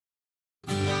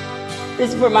This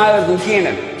is for my husband,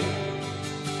 Kenneth.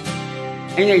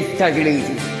 He needs to take it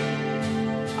easy.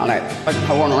 All that fucking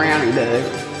hoeing around he does.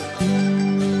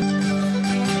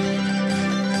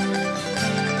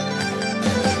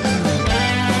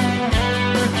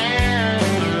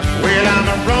 Well, I'm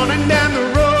running down the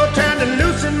road trying to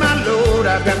loosen my load.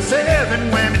 I've got 7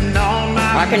 women on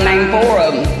my I can name 4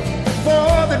 of them.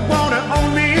 4 that wanna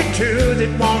own me, 2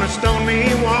 that wanna stone me,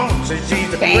 1 says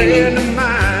she's a friend of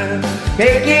mine.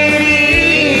 Take it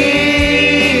easy,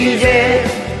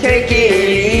 take it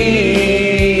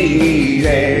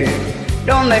easy.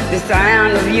 Don't let the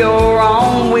sound of your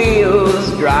own wheels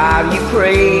drive you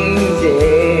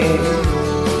crazy.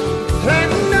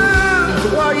 Flatten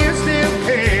up while you still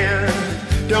can.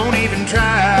 Don't even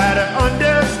try to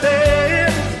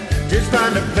understand. Just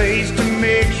find a place to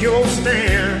make your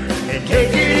stand and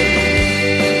take it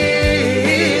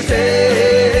easy.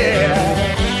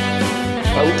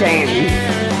 Oh, Tammy.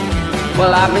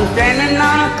 Well, I've been standing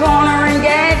on a corner in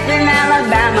Gadsden,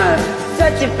 Alabama.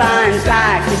 Such a fine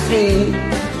sight to see.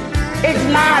 It's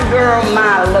my girl,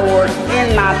 my lord,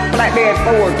 in my flatbed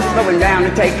Ford, slowing down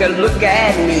to take a look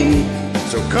at me.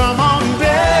 So come on,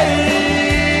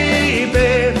 baby,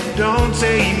 don't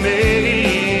say maybe.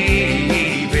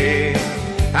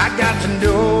 I got to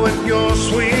know if your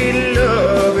sweet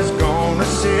love is gonna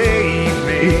save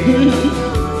me.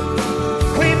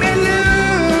 We may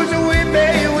lose or we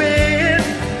may win,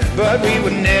 but we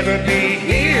would never be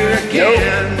here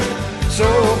again. Nope. So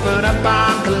open up,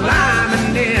 I'm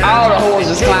climbing in. All the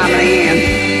horses climbing in.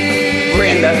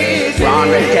 Brenda,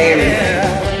 Rhonda, Tammy.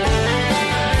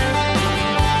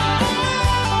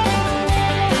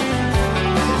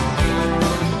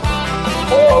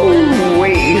 Oh,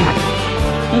 wee.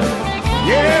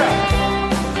 Yeah.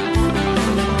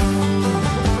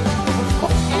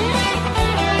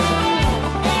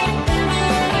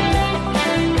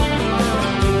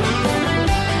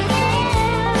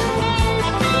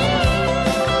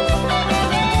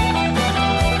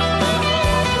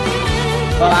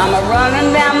 Well, I'm a-running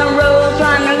down the road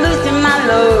trying to loosen my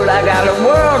load. I got a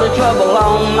world of trouble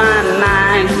on my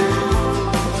mind.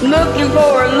 Looking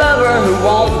for a lover who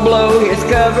won't blow his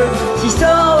cover. She's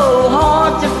so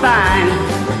hard to find.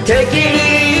 Take it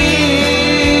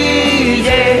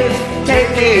easy,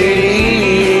 take it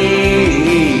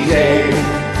easy.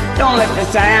 Don't let the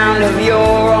sound of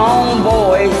your own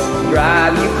voice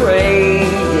drive you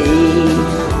crazy.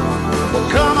 Well,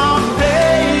 come on,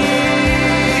 baby,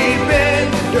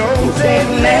 don't say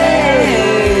maybe.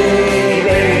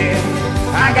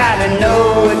 I gotta know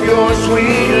if your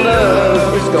sweet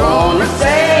love is gonna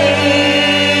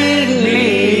save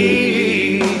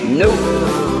me. Nope.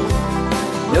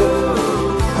 Nope.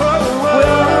 whoa,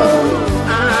 whoa.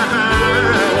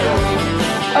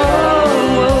 Oh,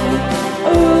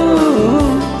 ooh,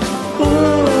 ooh.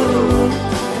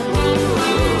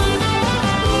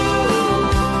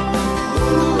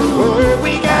 Oh,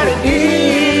 we got it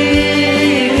easy.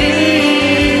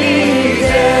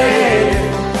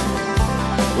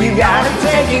 We gotta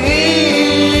take it easy.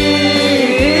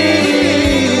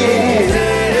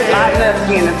 Lighten up,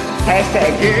 Kenneth.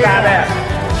 Hashtag, get right up.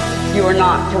 You are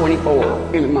not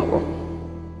 24 anymore.